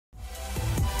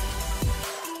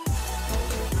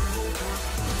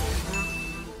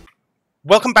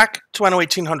Welcome back to Anno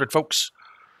 1800, folks.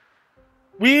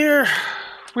 We're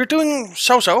doing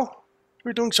so-so.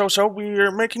 We're doing so-so.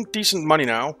 We're making decent money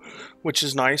now, which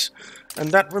is nice. And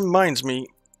that reminds me,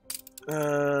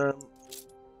 how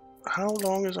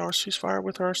long is our ceasefire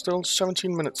with her? Still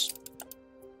 17 minutes.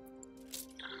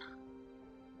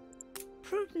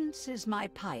 Prudence is my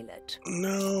pilot.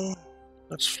 No,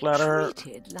 let's flatter her.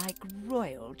 Treated like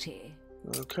royalty.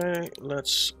 Okay,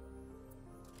 let's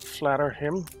flatter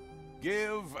him.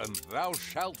 Give and thou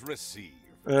shalt receive.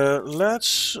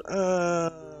 Let's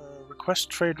request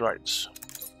trade rights.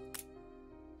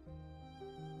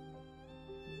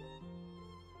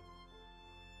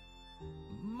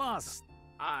 Must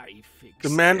I fix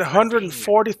Demand everything?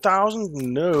 140,000?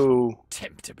 No.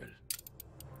 Temptable.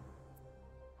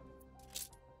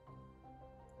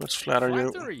 Let's flatter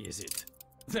you. Flattery, is it?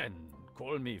 Then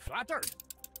call me flattered.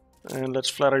 And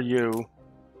let's flatter you.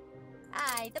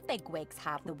 Aye, the bigwigs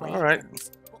have the way. All right.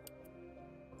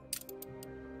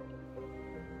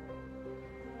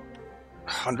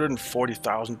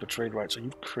 $140,000 for trade rights. Are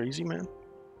you crazy, man?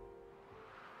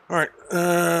 All right.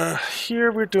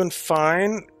 Here we're doing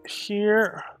fine.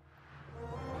 Here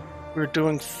we're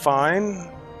doing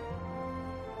fine.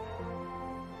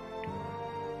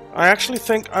 I actually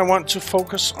think I want to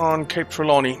focus on Cape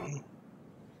Trelawney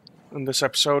in this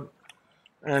episode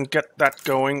and get that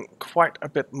going quite a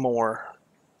bit more.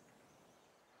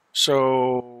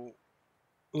 So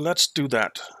let's do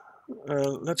that.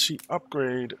 Let's see,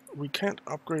 upgrade. We can't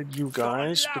upgrade you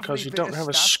guys because you don't have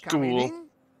a school.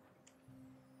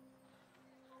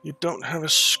 You don't have a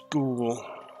school.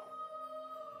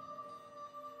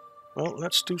 Well,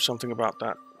 let's do something about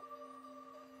that.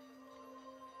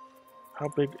 How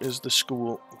big is the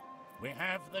school? We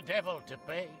have the devil to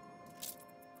pay.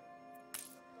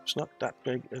 It's not that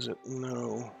big, is it?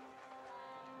 No.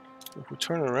 If we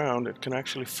turn around, it can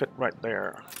actually fit right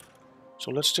there.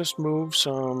 So let's just move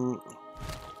some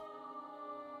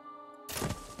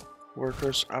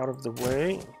workers out of the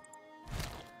way.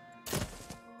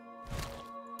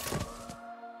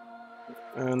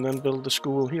 And then build the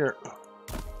school here.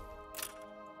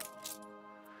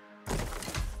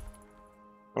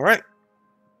 All right.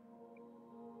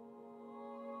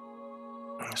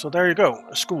 So there you go,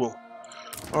 a school.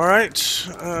 All right,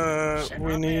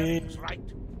 we need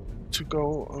to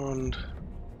go on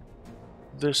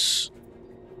this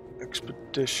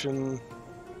expedition.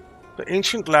 The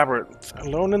ancient labyrinth.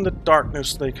 Alone in the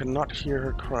darkness, they cannot hear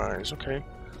her cries. Okay.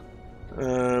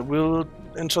 We'll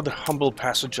enter the humble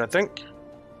passage, I think.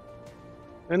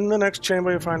 In the next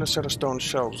chamber, you find a set of stone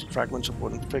shelves, fragments of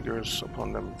wooden figures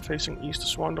upon them. Facing east, a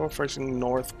swan door. Facing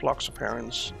north, flocks of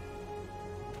herons.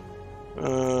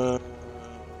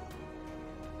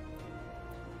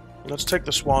 Let's take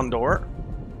the swan door.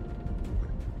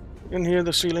 In here,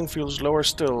 the ceiling feels lower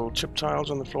still. Chip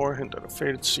tiles on the floor hint at a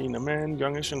faded scene. A man,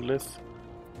 youngish and lithe.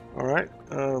 Alright,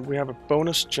 we have a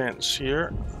bonus chance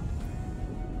here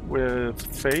with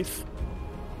faith.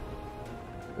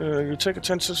 You take a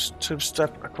tentative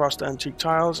step across the antique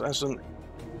tiles as an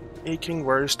aching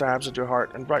worry stabs at your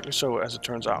heart, and rightly so, as it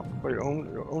turns out. But you're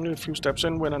only a few steps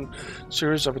in when a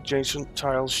series of adjacent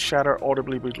tiles shatter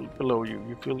audibly below you.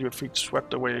 You feel your feet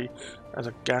swept away as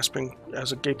a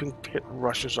gaping pit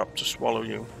rushes up to swallow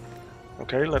you.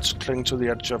 Okay, let's cling to the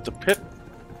edge of the pit.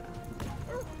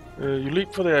 You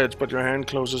leap for the edge, but your hand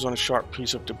closes on a sharp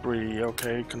piece of debris.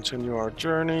 Okay, continue our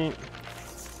journey.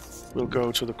 We'll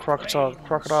go to the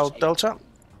crocodile delta.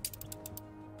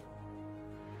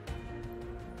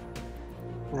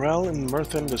 Morale in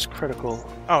Mirthend is critical.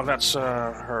 Oh, that's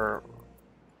her.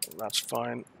 That's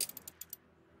fine.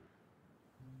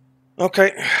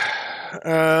 Okay,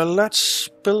 let's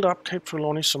build up Cape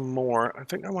Trelawney some more. I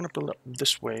think I want to build up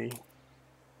this way.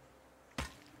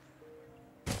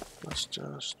 Let's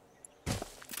just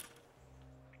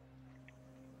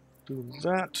do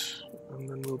that, and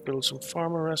then we'll build some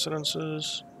farmer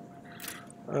residences.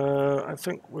 I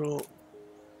think we'll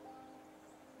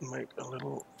make a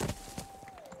little.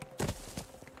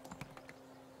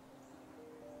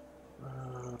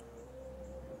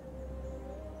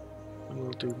 And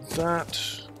we'll do that,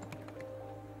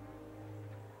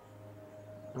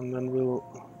 and then we'll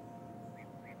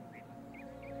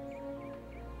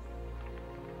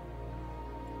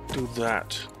do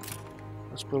that.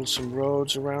 Let's build some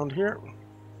roads around here.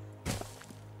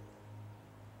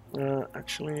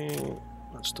 Actually,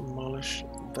 let's demolish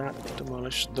that,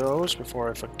 demolish those before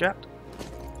I forget.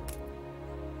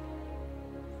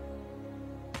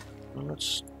 Well,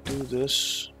 let's do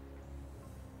this,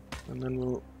 and then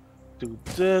we'll do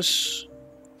this.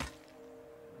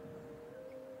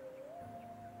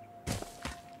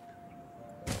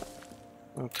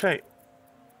 Okay.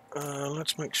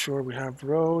 Let's make sure we have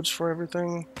roads for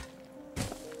everything.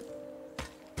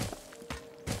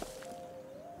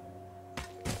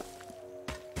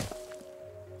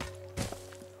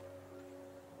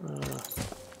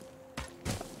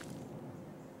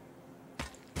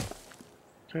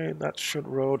 Okay, that should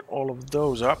road all of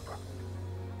those up.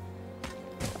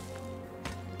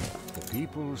 The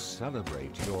people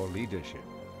celebrate your leadership.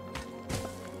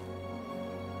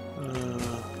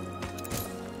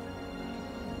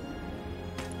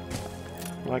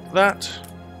 Like that.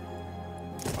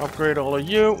 Upgrade all of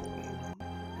you.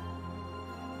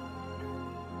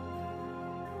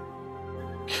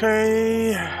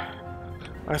 Okay.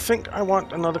 I think I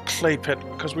want another clay pit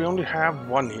because we only have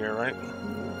one here, right?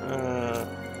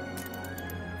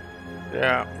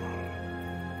 Yeah.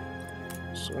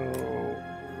 So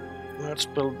let's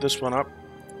build this one up.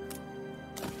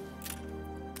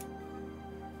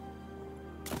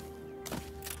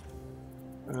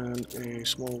 And a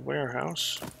small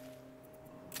warehouse.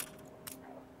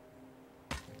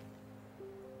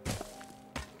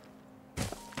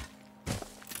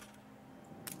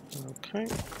 Okay.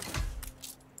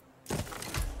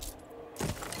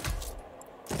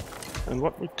 And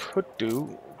what we could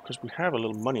do, because we have a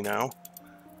little money now,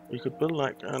 we could build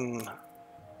like a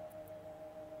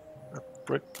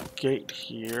brick gate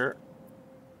here,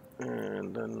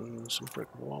 and then some brick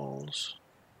walls.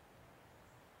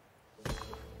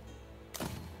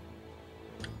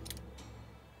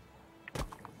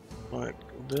 Like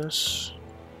this.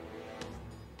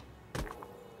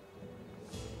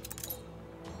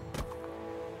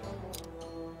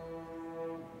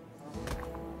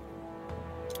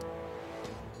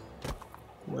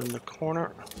 And then the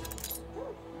corner.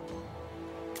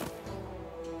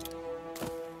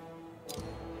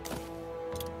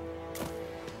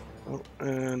 Oh,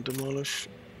 and demolish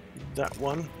that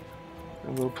one.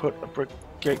 And we'll put a brick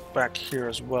gate back here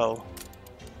as well.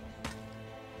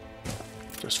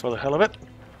 Just for the hell of it.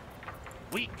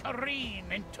 We careen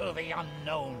into the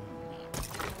unknown.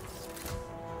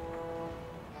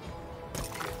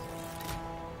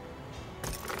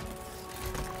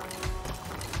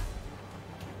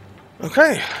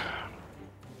 Okay.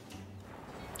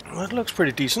 Well, that looks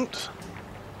pretty decent.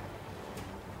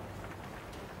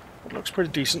 That looks pretty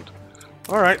decent.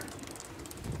 Alright.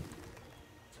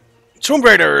 Tomb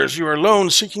Raiders, you are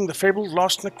alone seeking the fabled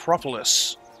lost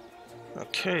necropolis.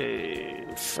 Okay,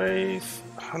 faith,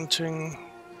 hunting.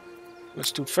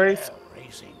 Let's do faith.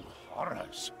 Raising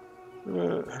horrors.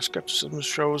 Her skepticism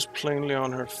shows plainly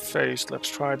on her face. Let's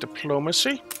try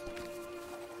diplomacy.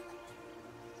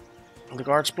 The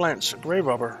guards glance. A grave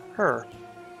robber. Her.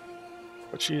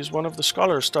 But she is one of the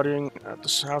scholars studying at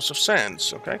the House of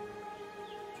Sands. Okay.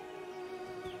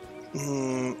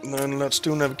 Then let's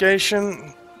do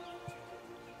navigation.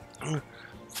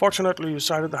 Fortunately, you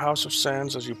sighted the House of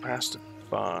Sands as you passed it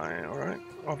by. Alright.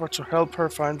 Offer to help her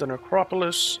find the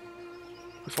necropolis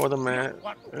before the man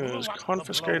is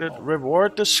confiscated.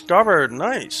 Reward discovered.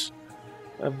 Nice.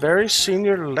 A very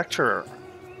senior lecturer.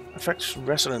 Affects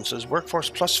residences. Workforce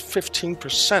plus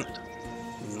 15%.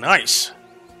 Nice.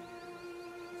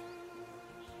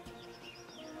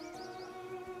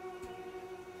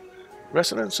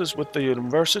 Residences with the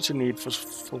university need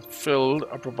fulfilled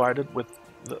are provided with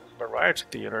the variety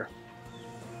theater.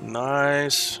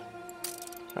 Nice.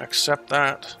 Accept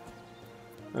that.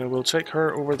 And we'll take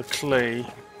her over the clay.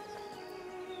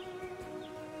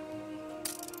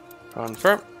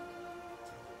 Confirm.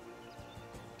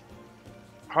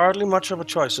 Hardly much of a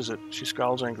choice, is it? She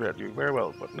scowls angry at you. Very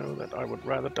well, but know that I would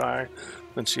rather die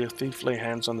than see a thief lay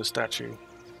hands on the statue.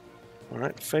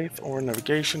 Alright, faith or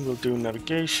navigation. We'll do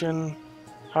navigation.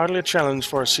 Hardly a challenge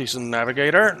for a seasoned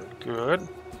navigator. Good.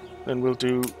 Then we'll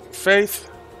do faith.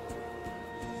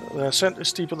 The ascent is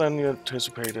steeper than you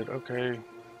anticipated. Okay.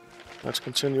 Let's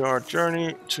continue our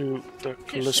journey to the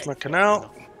Kalisma Canal.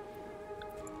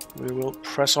 We will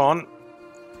press on.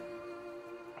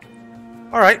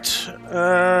 Alright.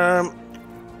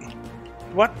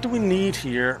 What do we need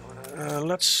here?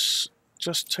 Let's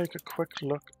just take a quick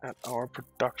look at our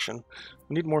production.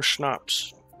 We need more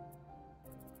schnapps.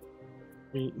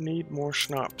 We need more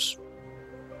schnapps.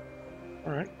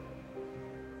 Alright.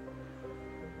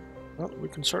 Well, we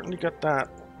can certainly get that.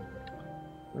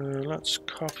 Let's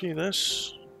copy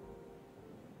this.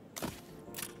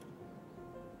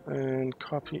 And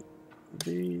copy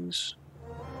these.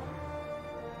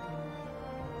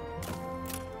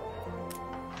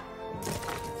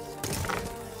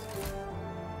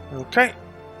 Okay.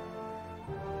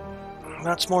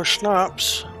 That's more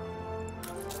schnapps.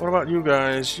 What about you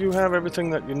guys? You have everything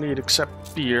that you need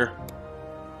except beer.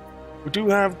 We do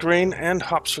have grain and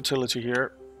hops fertility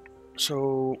here,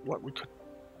 so what we could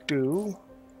do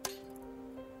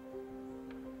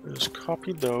is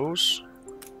copy those.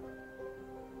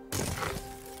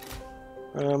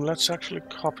 Let's actually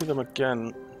copy them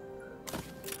again.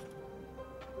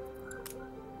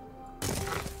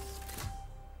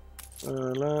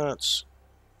 Let's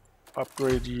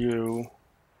upgrade you.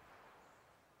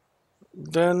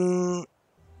 Then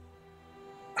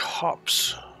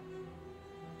hops.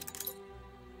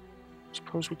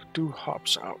 Suppose we could do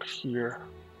hops out here.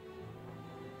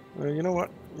 You know what?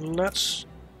 Let's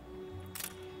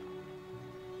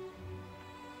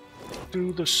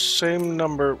do the same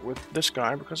number with this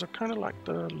guy because I kind of like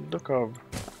the look of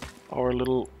our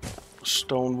little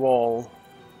stone wall.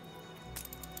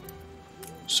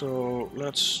 So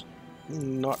let's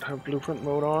not have blueprint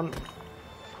mode on.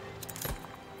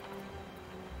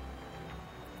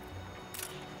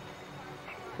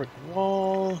 Brick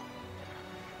wall.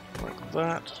 Like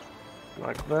that.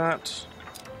 Like that.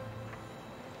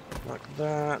 Like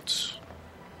that.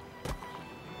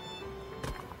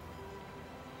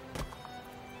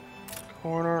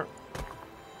 Corner.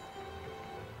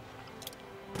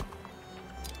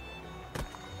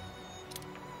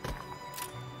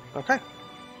 Okay.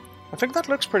 I think that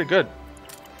looks pretty good.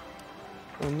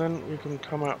 And then we can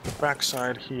come out the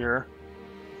backside here.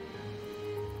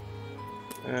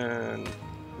 And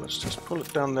let's just pull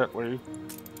it down that way.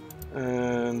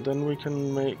 And then we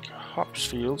can make hops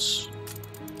fields.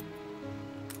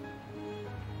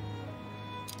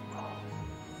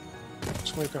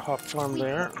 Let's make a hop farm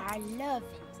there. I love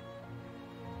it.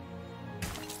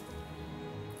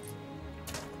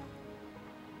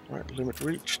 Right, limit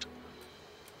reached.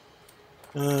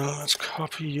 Let's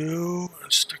copy you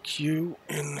and stick you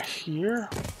in here.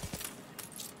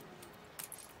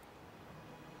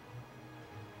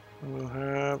 We'll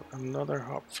have another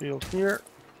hop field here.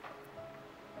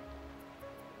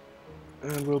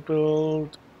 And we'll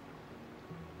build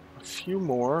a few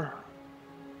more.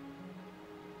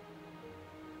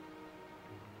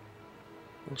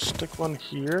 We'll stick one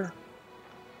here.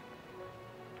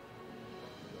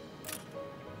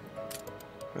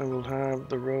 And we'll have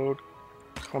the road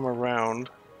come around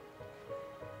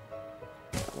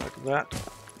like that.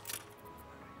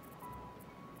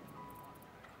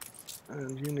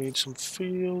 And you need some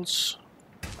fields.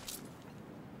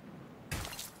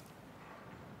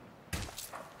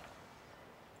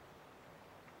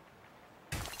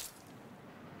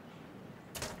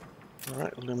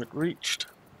 Alright, limit reached.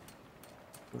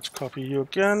 Let's copy you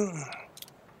again.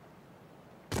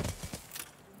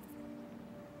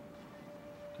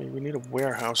 Okay, we need a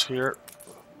warehouse here.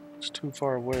 It's too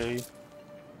far away.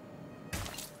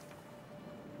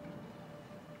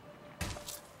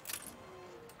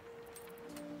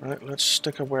 Alright, let's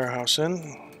stick a warehouse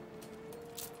in.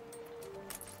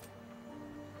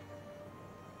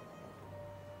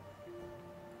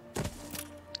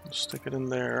 Stick it in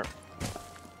there.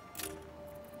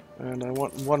 And I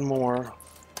want one more.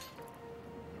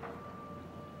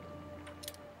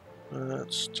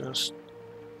 Let's just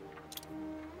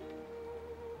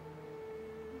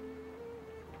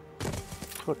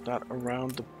put that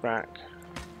around the back.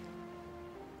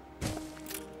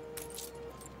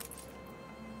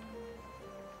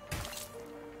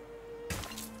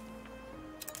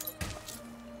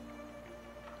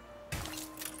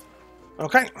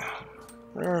 Okay,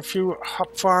 there are a few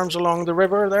hop farms along the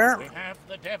river there. We have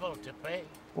the devil to pay.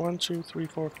 1, 2, 3,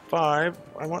 4, 5.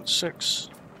 I want 6.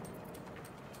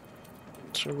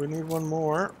 So we need one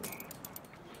more.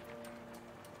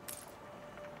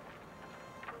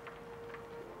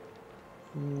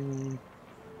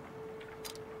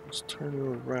 Let's turn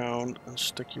you around and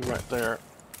stick you right there.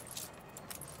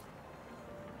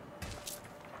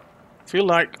 Feel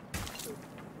like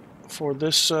for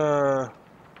this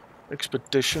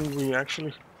expedition we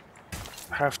actually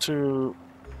have to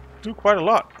do quite a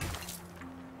lot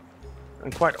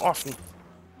and quite often.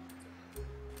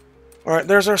 Alright,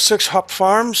 there's our 6 hop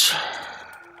farms.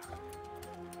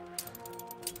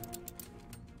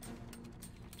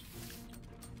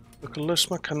 The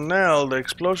Kalisma Canal. The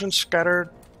explosion scattered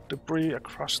debris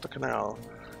across the canal.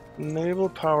 Naval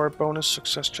power bonus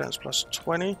success chance plus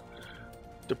 20.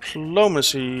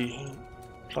 Diplomacy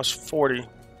plus 40.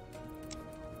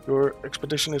 Your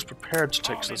expedition is prepared to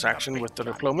take this action with the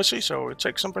diplomacy, so it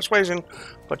takes some persuasion,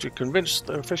 but you convince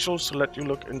the officials to let you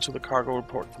look into the cargo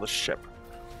report for the ship.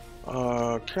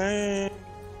 Okay.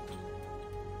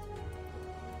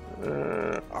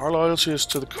 Our loyalty is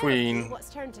to the Queen. What's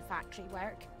turned to factory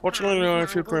work? Fortunately, only a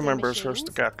few crew Mangled the members first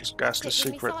the machines. ghastly Give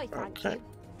me secret. side, thank Okay.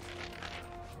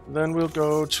 you. Then we'll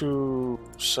go to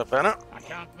Savannah. I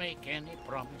can't make any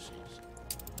promises.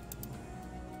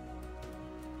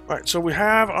 Right, so we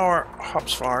have our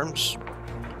hops farms.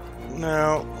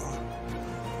 Now,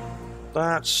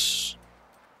 that's...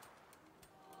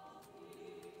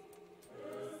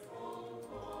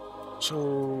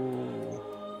 So...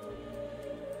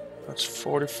 That's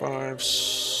 45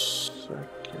 seconds.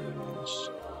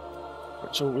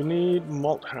 Right, so we need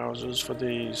malt houses for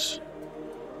these.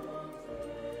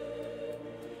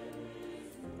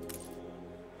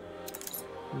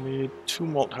 We need 2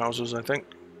 malt houses, I think.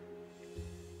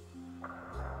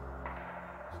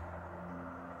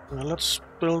 Now let's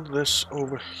build this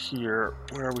over here,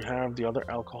 where we have the other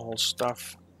alcohol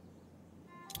stuff.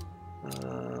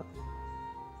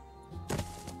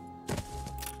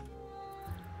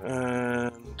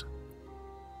 And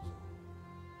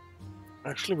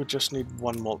actually we just need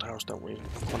 1 malt house, don't we?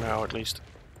 For now at least.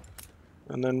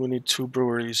 And then we need 2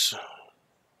 breweries.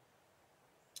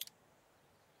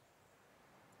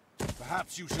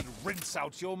 Perhaps you should rinse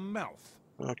out your mouth.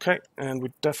 Okay, and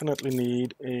we definitely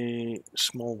need a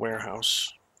small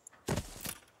warehouse.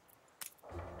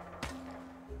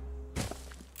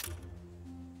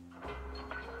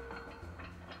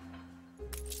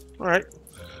 Alright,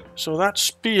 so that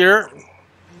spear...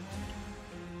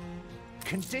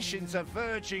 Conditions are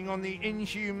verging on the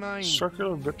inhumane.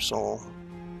 Circular ripsaw.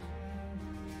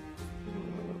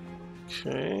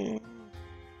 Okay.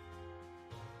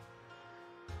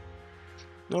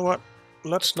 You know what?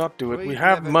 Let's not do it. We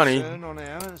have money.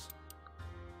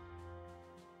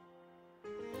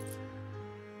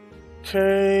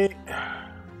 Okay.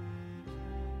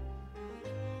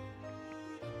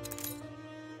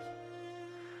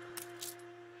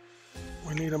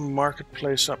 We need a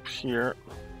marketplace up here.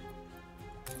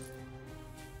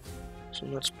 So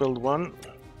let's build one.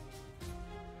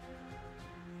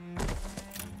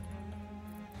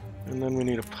 And then we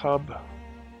need a pub.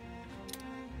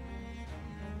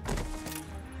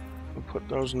 We'll put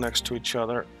those next to each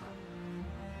other.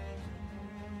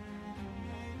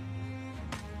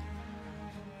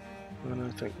 And I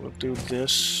think we'll do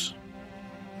this.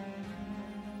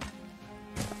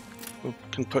 We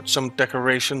can put some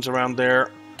decorations around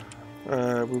there.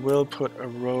 We will put a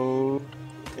road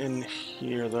in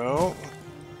here though.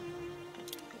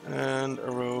 And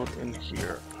a road in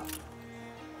here.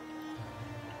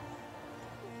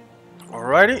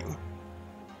 Alrighty.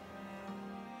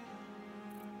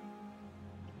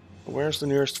 Where's the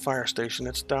nearest fire station?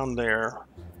 It's down there.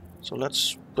 So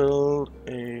let's build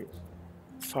a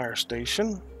fire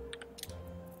station.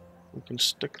 We can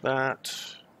stick that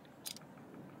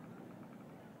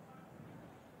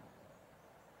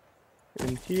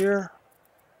in here.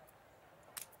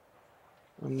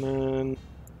 And then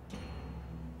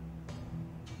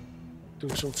do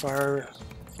some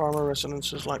farmer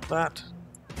residences like that.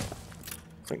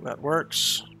 I think that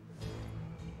works.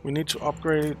 We need to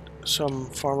upgrade some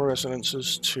farmer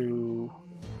residences to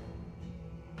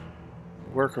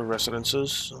worker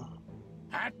residences.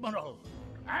 Admiral!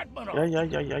 Admiral!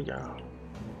 Yeah.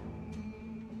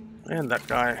 And that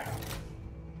guy.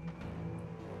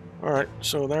 Alright,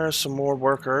 so there's some more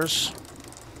workers.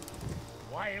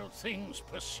 Wild things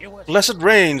pursue us. Blessed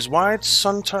rains, wide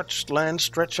sun-touched land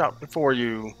stretch out before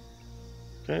you.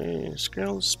 Okay,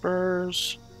 skills,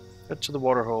 spurs. Head to the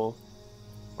waterhole.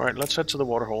 Alright, let's head to the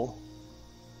waterhole.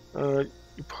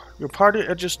 Your party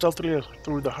edges stealthily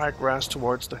through the high grass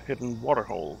towards the hidden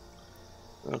waterhole.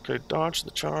 Okay, dodge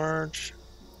the charge.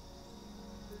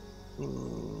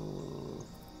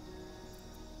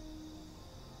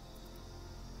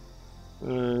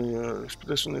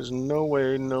 Expedition is no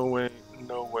way,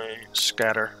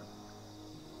 scatter.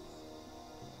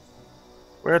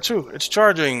 Where to? It's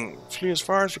charging! Flee as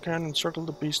far as you can and circle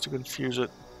the beast to confuse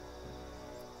it.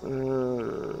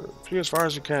 Flee as far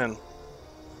as you can.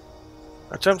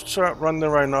 Attempts to outrun the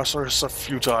rhinoceros are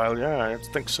futile. Yeah, I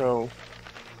think so.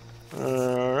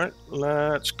 Alright,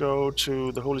 let's go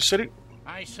to the Holy City.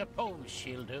 I suppose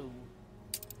she'll do.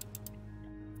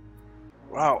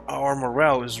 Wow, our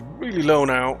morale is really low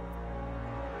now.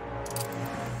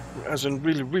 As in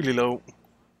really low.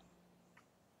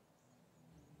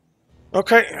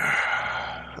 Okay.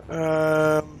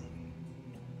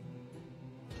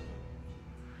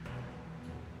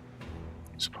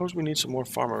 Suppose we need some more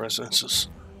farmer residences.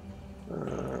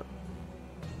 That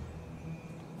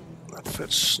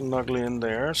fits snugly in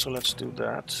there, so let's do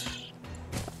that.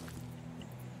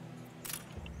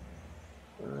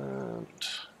 And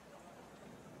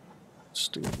let's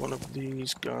do one of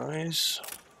these guys.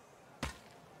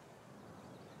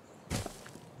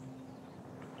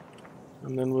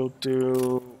 And then we'll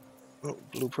do Oh,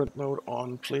 blueprint mode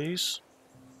on, please.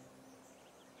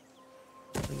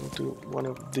 And we'll do one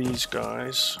of these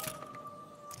guys.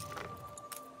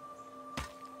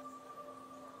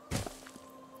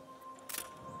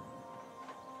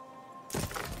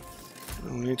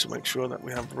 We need to make sure that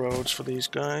we have roads for these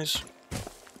guys.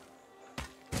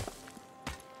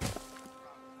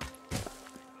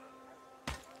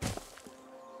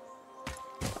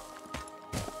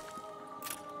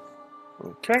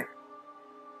 Okay.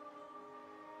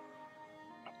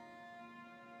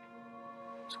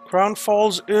 So Crown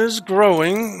Falls is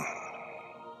growing.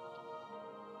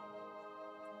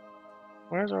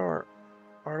 Where's our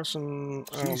artisan?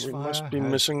 Oh, we Ceasefire must be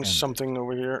has missing ended. something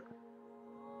over here.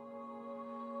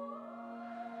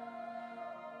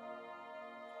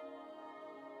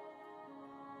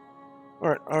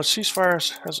 Alright, our ceasefire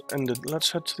has ended.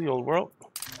 Let's head to the old world.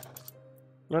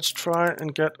 Let's try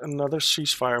and get another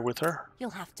ceasefire with her.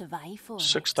 You'll have to vie for it.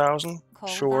 6,000? Call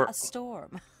Sure. that a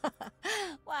storm.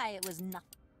 Why, it was not.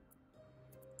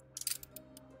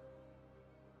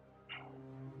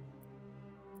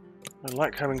 I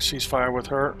like having ceasefire with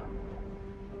her.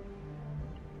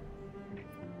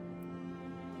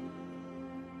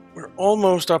 We're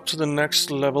almost up to the next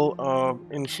level of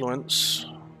influence.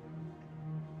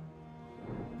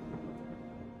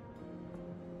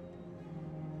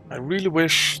 I really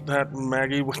wish that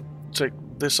Maggie would take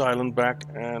this island back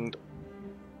and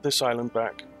this island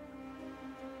back.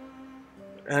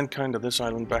 And kind of this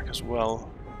island back as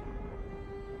well.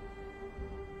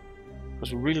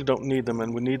 Because we really don't need them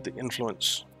and we need the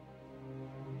influence.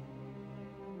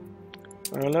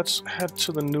 Let's head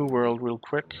to the New World real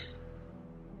quick.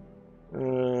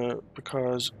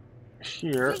 Because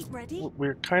here,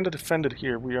 we're kind of defended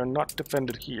here. We are not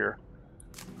defended here.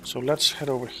 So let's head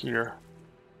over here.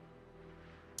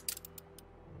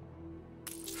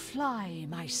 Fly,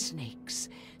 my snakes,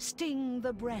 sting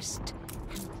the breast.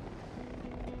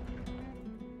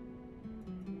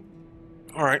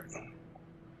 Alright.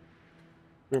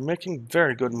 We're making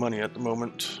very good money at the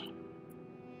moment.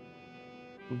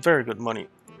 Very good money.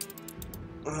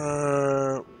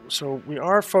 So we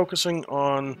are focusing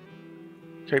on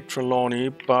Cape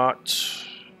Trelawney, but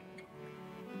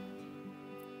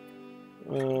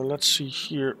let's see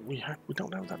here. We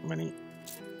don't have that many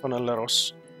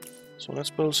Honaleros. So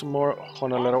let's build some more All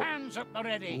Honalero hands at the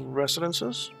ready.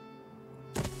 residences.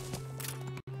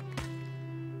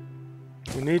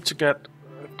 We need to get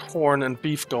corn and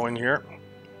beef going here.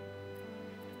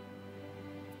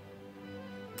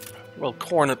 Well,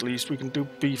 corn at least. We can do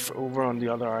beef over on the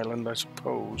other island, I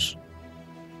suppose.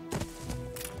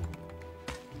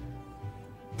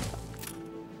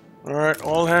 Alright,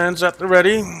 all hands at the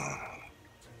ready.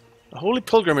 The Holy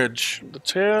Pilgrimage. The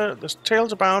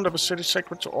tales abound of a city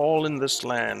sacred to all in this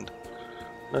land.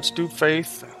 Let's do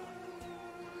faith.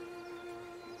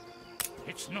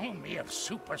 It's no mere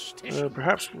superstition.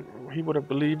 Perhaps he would have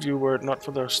believed you were it not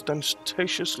for the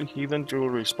ostentatiously heathen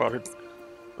jewelry spotted.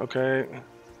 Okay.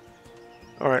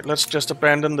 Alright, let's just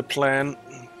abandon the plan.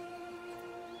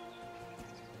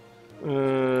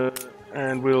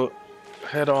 And we'll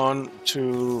head on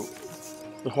to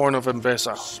the Horn of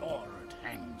Enbesa. Sword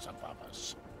hangs above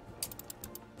us.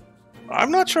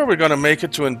 I'm not sure we're gonna make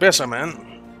it to Enbesa,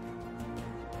 man.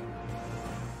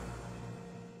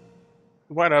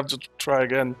 Might have to try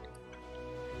again.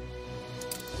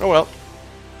 Oh well.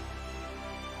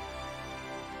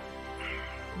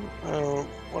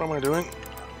 What am I doing?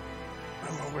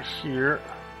 I'm over here.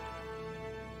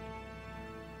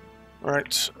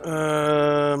 Alright.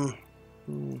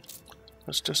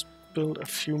 Let's just build a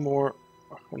few more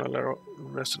Honalero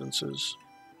residences.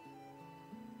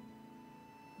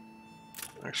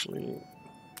 Actually,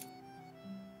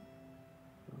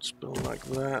 let's build like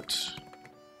that.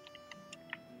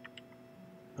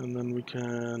 And then we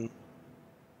can...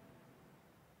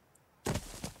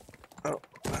 Oh,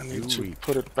 I need to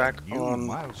put it back on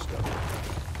milestone.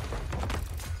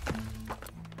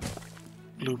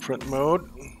 blueprint mode.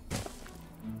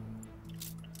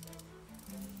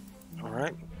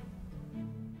 Alright.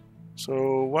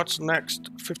 So what's next?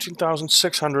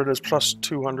 15,600 is plus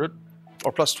 200,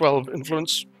 or plus 12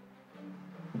 influence.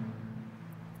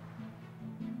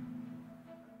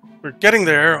 We're getting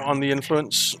there on the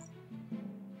influence.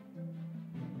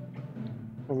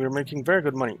 And we're making very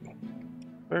good money.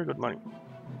 Very good money.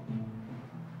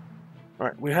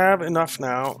 Alright, we have enough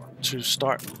now to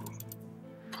start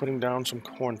putting down some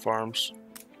corn farms.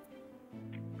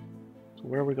 So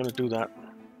where are we going to do that?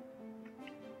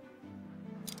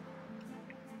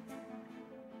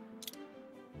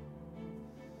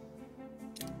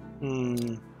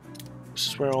 This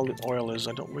is where all the oil is.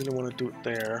 I don't really want to do it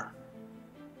there.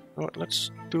 Oh,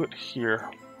 let's do it here.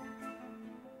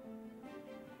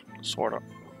 Sort of.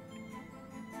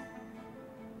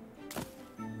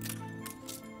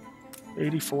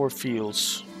 84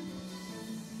 fields.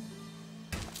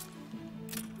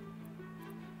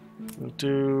 We'll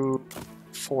do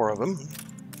 4 of them.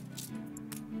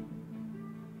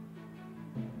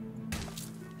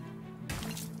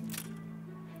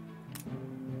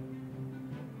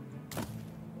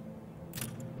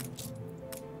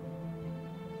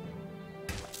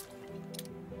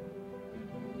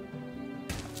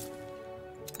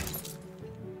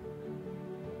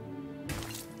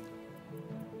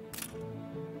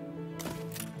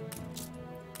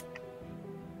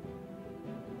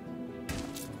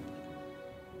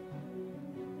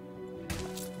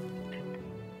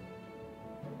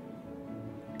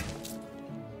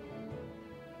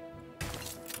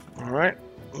 Alright,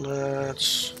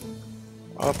 let's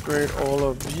upgrade all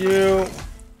of you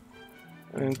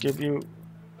and give you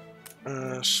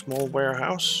a small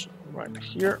warehouse right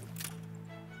here.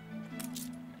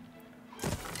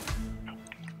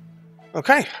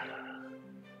 Okay.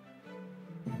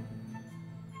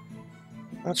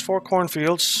 That's 4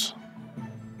 cornfields,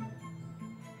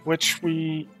 which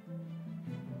we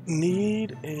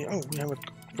need a... Oh, we have a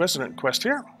resident quest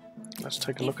here. Let's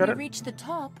take a look at If it. we reach the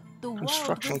top, the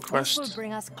Construction world quest. will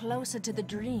bring us closer to the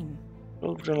dream.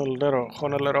 Build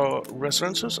Honolulu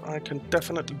residences. I can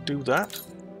definitely do that.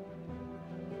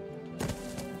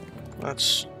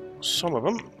 That's some of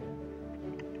them.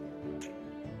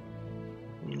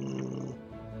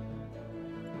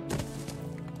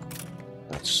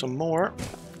 That's some more.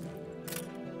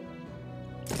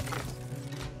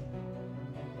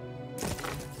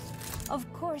 Of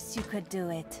course you could do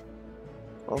it.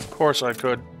 Of course I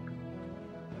could.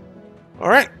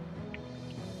 Alright.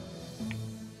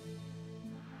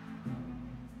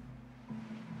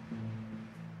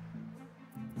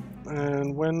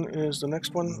 And when is the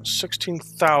next one?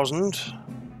 16,000.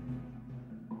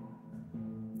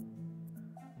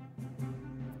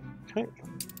 Okay.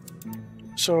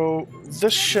 So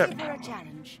this ship, Ready for a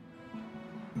challenge.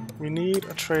 we need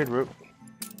a trade route.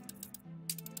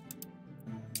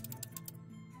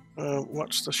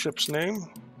 What's the ship's name?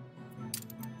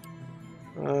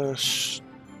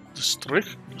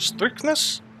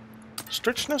 Strictness?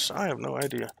 Strictness? I have no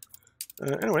idea.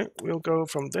 Anyway, we'll go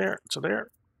from there to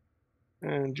there.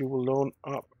 And you will load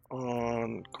up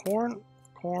on corn.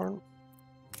 Corn.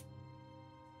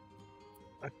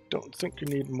 I don't think you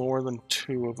need more than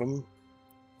 2 of them.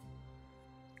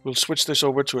 We'll switch this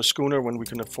over to a schooner when we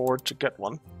can afford to get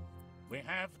one. We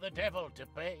have the devil to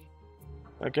pay.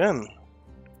 Again.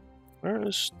 Where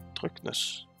is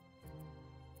strictness?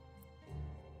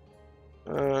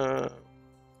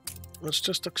 Let's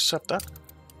just accept that.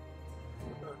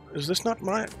 Is this not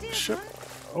my ship?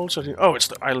 Also, oh, it's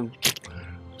the island.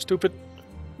 Stupid.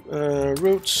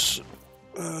 Roots.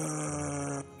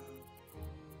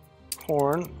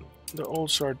 Corn. The old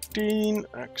sardine.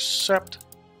 Accept.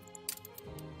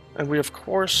 And we, of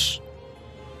course...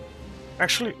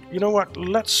 Actually, you know what?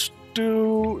 Let's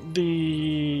do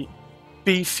the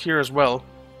beef here as well.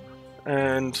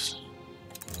 And...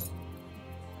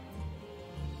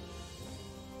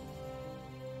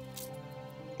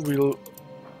 we'll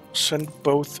send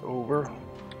both over.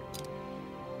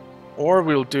 Or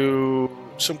we'll do...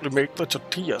 simply make the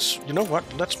tortillas. You know what?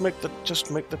 Let's make the...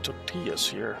 just make the tortillas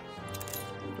here.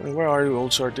 And where are you,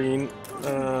 old sardine?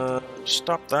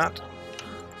 Stop that.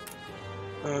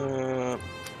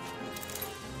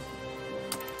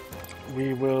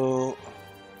 We will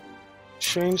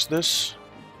change this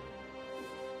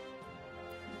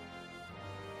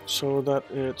so that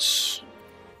it's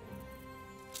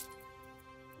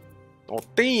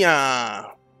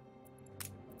tortilla,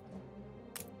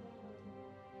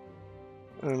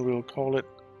 and we'll call it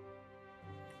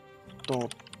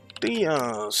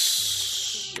tortillas,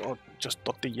 or just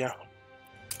tortilla.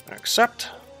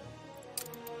 Accept.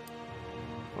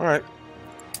 Alright,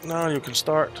 now you can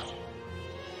start,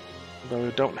 though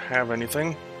we don't have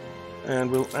anything, and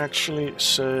we'll actually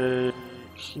say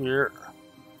here,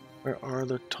 where are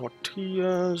the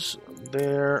tortillas?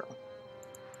 There.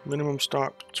 Minimum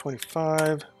stock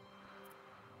 25.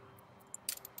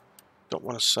 Don't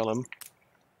want to sell them.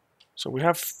 So we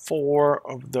have 4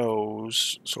 of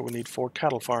those, so we need 4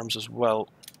 cattle farms as well.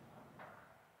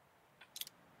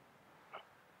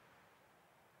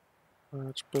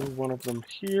 Let's build one of them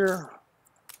here.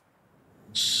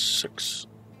 6.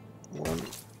 1,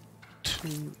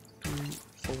 2, 3,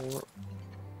 4,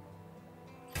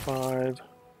 5.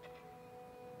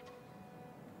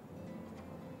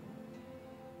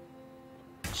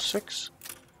 6.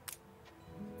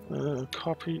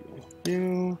 Copy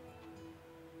you.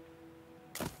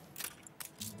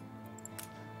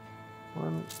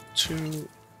 1, 2,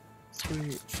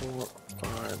 3, 4,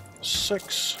 5,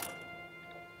 6.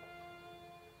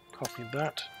 Copy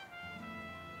that.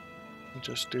 And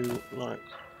just do like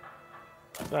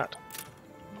that.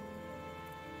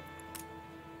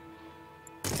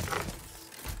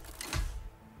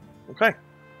 Okay.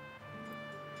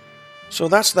 So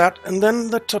that's that. And then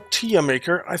the tortilla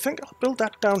maker, I think I'll build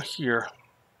that down here.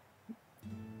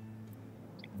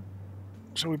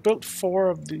 So we built 4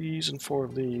 of these and 4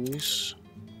 of these.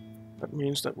 That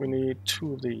means that we need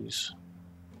 2 of these.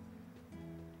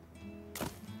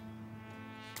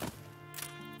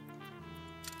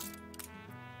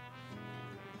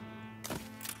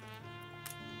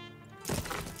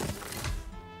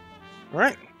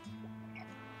 Alright.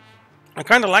 I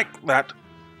kind of like that,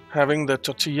 having the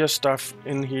tortilla stuff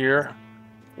in here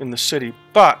in the city,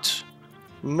 but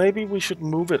maybe we should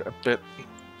move it a bit.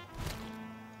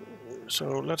 So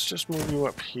let's just move you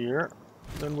up here.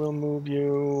 Then we'll move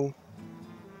you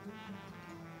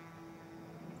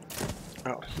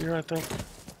out here, I think.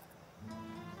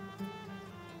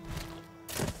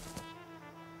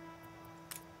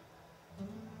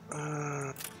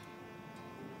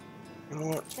 You know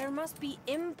what? There must be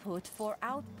input for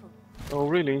output. Oh,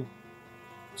 really?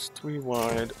 It's 3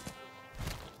 wide.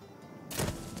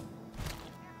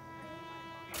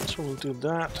 So we'll do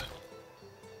that.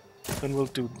 Then we'll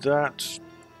do that.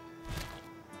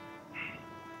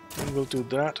 Then we'll do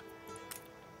that.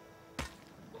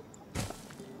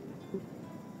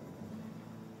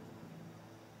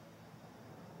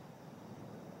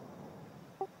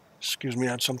 Excuse me,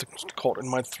 I had something caught in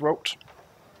my throat.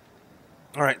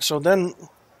 Alright, so then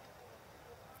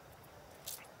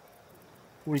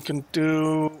we can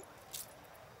do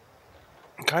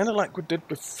kind of like we did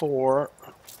before.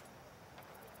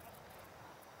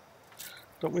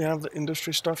 Don't we have the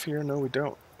industry stuff here? No, we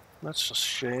don't. That's a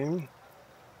shame.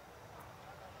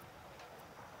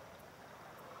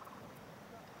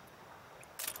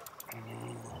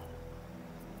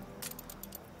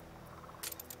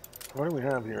 What do we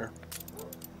have here?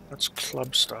 That's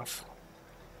club stuff.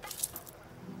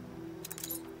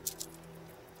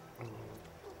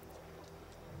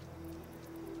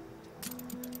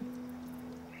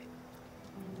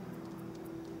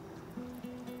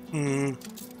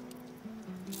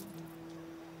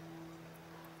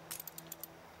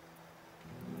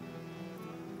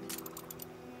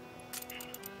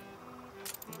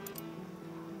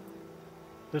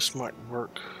 This might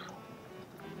work.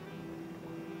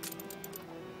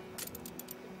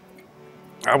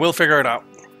 We'll figure it out.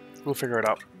 We'll figure it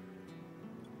out.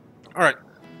 Alright.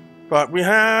 But we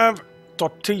have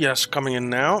tortillas coming in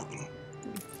now.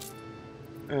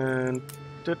 And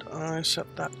did I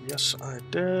set that? Yes, I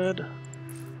did.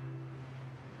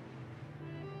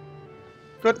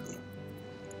 Good.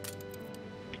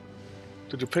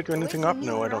 Did you pick anything up?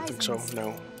 No, I don't think so.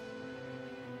 No.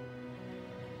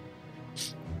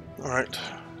 Alright.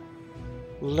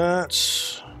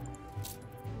 Let's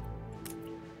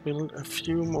build a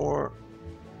few more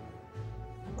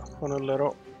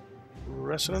Honolulu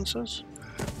residences.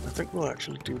 I think we'll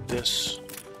actually do this.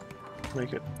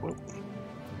 Make it whoop,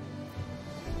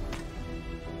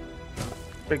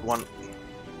 big one.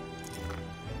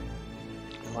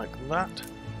 Like that.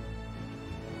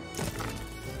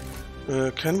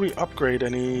 Can we upgrade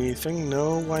anything?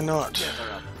 No, why not?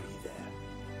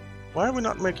 Why are we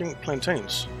not making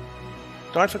plantains?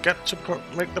 Did I forget to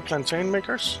make the plantain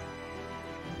makers?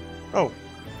 Oh,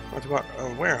 I forgot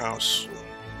a warehouse.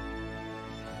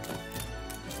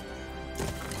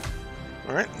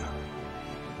 Alright.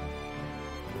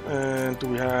 And do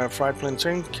we have fried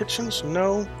plantain kitchens?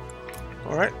 No.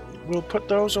 Alright, we'll put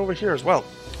those over here as well.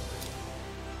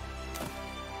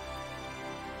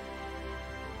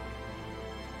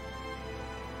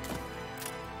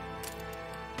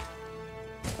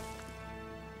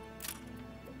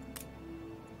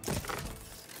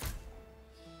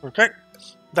 Okay,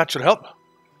 that should help.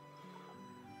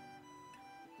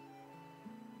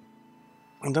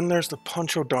 And then there's the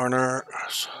poncho darner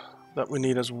that we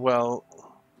need as well.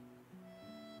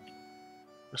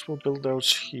 Guess we'll build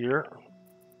those here.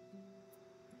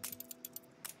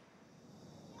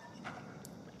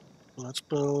 Let's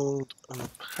build an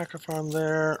alpaca farm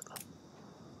there.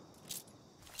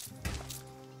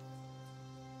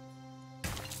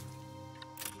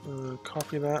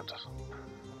 Copy that.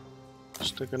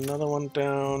 Stick another one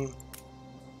down.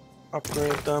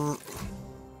 Upgrade them.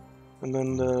 And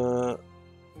then the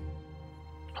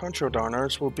poncho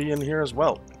darners will be in here as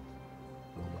well.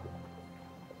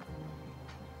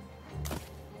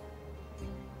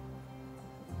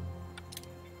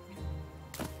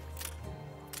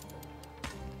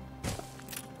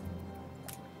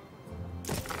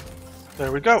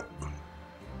 There we go.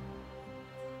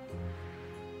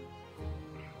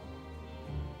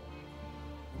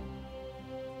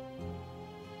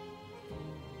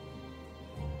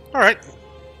 Alright.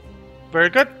 Very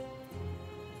good.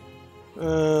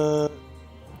 Do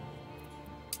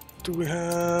we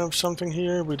have something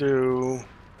here? We do.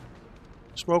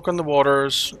 Smoke on the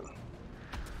waters.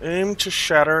 Aim to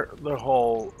shatter the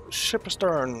hull. Ship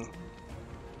astern.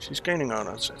 She's gaining on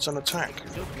us. It's an attack.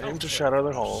 Aim to shatter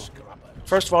the hull.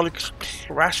 First volley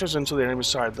crashes into the enemy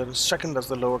side. Then second as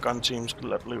the lower gun teams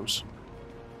let loose.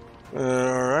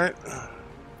 Alright.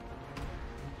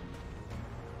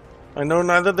 I know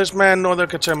neither this man nor the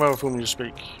Katema of whom you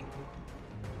speak.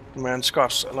 The man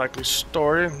scoffs. A likely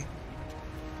story.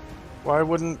 Why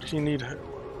wouldn't he need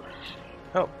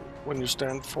help when you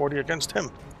stand 40 against him?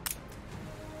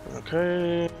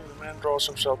 Okay, the man draws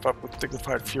himself up with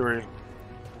dignified fury.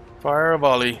 Fire a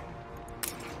volley.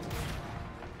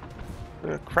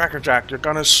 Crackerjack, you're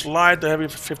gonna slide the heavy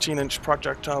 15-inch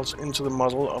projectiles into the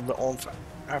muzzle of the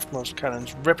aftmost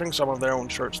cannons, ripping some of their own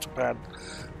shirts to pad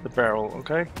the barrel,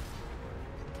 okay?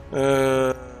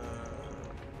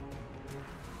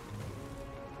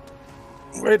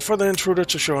 Wait for the intruder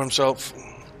to show himself.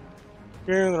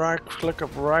 Hearing the right click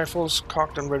of rifles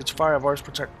cocked and ready to fire, a voice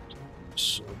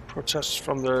protests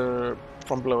from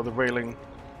below the railing.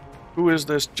 Who is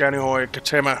this Janihoi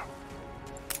Katema?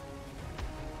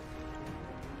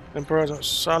 Emperor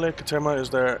Saleh Katema is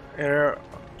the heir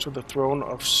to the throne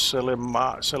of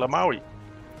Selamawi.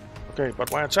 Okay, but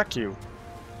why attack you?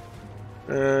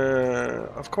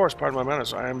 Of course, pardon my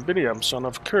manners. I am Bidiam, son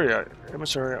of Kuria,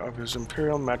 emissary of His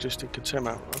Imperial Majesty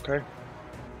Katema. Okay.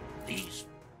 These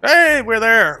Hey, we're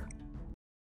there!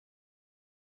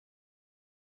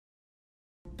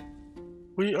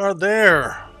 We are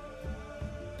there!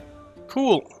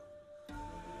 Cool!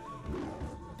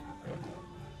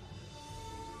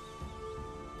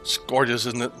 It's gorgeous,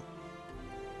 isn't it?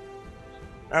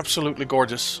 Absolutely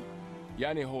gorgeous.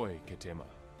 Yanihoi Ketema.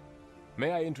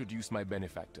 May I introduce my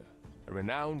benefactor, a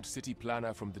renowned city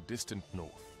planner from the distant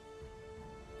north.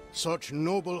 Such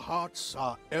noble hearts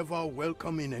are ever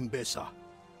welcome in Enbesa.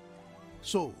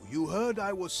 So, you heard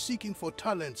I was seeking for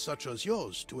talent such as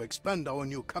yours to expand our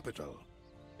new capital.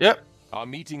 Yep. Our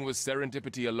meeting was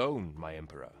serendipity alone, my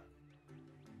emperor.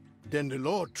 Then the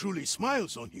Lord truly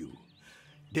smiles on you.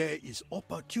 There is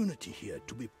opportunity here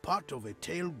to be part of a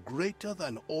tale greater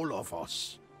than all of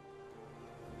us.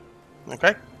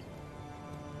 Okay.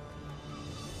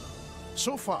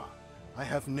 So far, I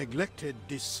have neglected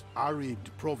this arid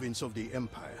province of the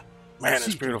Empire. Man, it's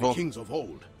seat of beautiful. the kings of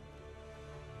old.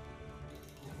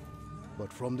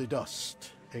 But from the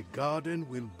dust, a garden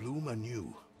will bloom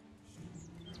anew.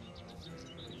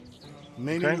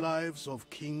 Many Okay. lives of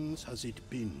kings has it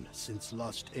been since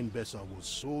last Enbesa was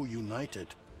so united,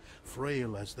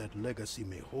 frail as that legacy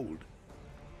may hold.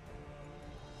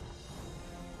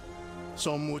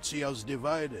 Some would see us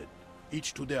divided,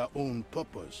 each to their own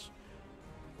purpose,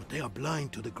 but they are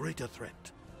blind to the greater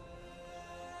threat.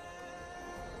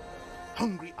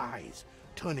 Hungry eyes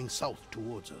turning south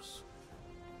towards us.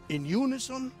 In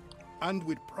unison and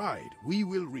with pride, we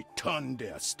will return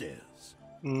their stares.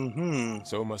 Mm-hmm.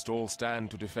 So must all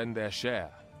stand to defend their share,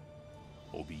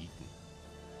 or be eaten.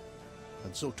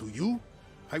 And so to you,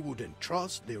 I would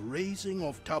entrust the raising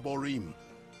of Taborim,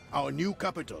 our new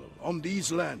capital, on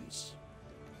these lands.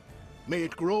 May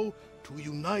it grow to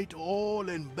unite all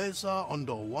Enbesa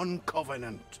under one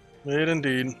covenant. May it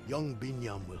indeed. Young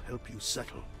Binyam will help you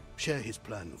settle, share his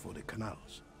plan for the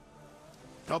canals.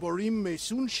 Taborim may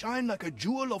soon shine like a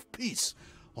jewel of peace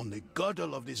on the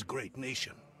girdle of this great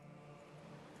nation.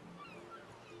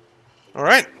 All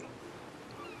right.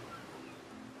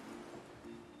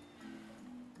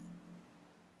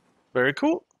 Very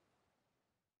cool.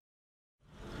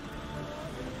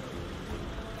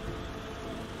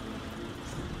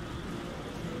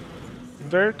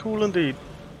 Very cool indeed.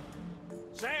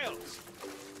 sails.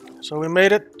 So we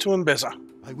made it to Enbesa.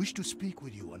 I wish to speak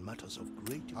with you on matters of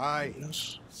great... Aye,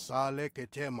 Yes. Saleh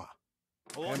Ketema.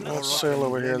 Let's sail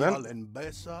over here then.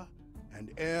 Enbesa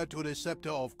and heir to the scepter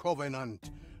of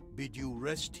Covenant, bid you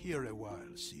rest here a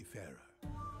while, seafarer.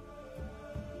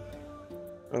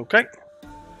 Okay.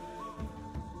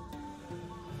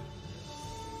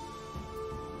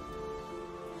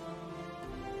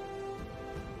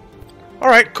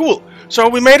 Alright, cool. So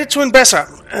we made it to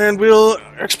Enbesa, and we'll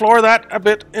explore that a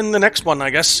bit in the next one, I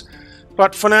guess.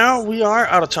 But for now, we are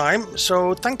out of time,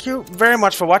 so thank you very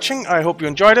much for watching. I hope you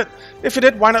enjoyed it. If you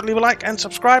did, why not leave a like and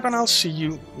subscribe, and I'll see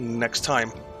you next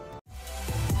time.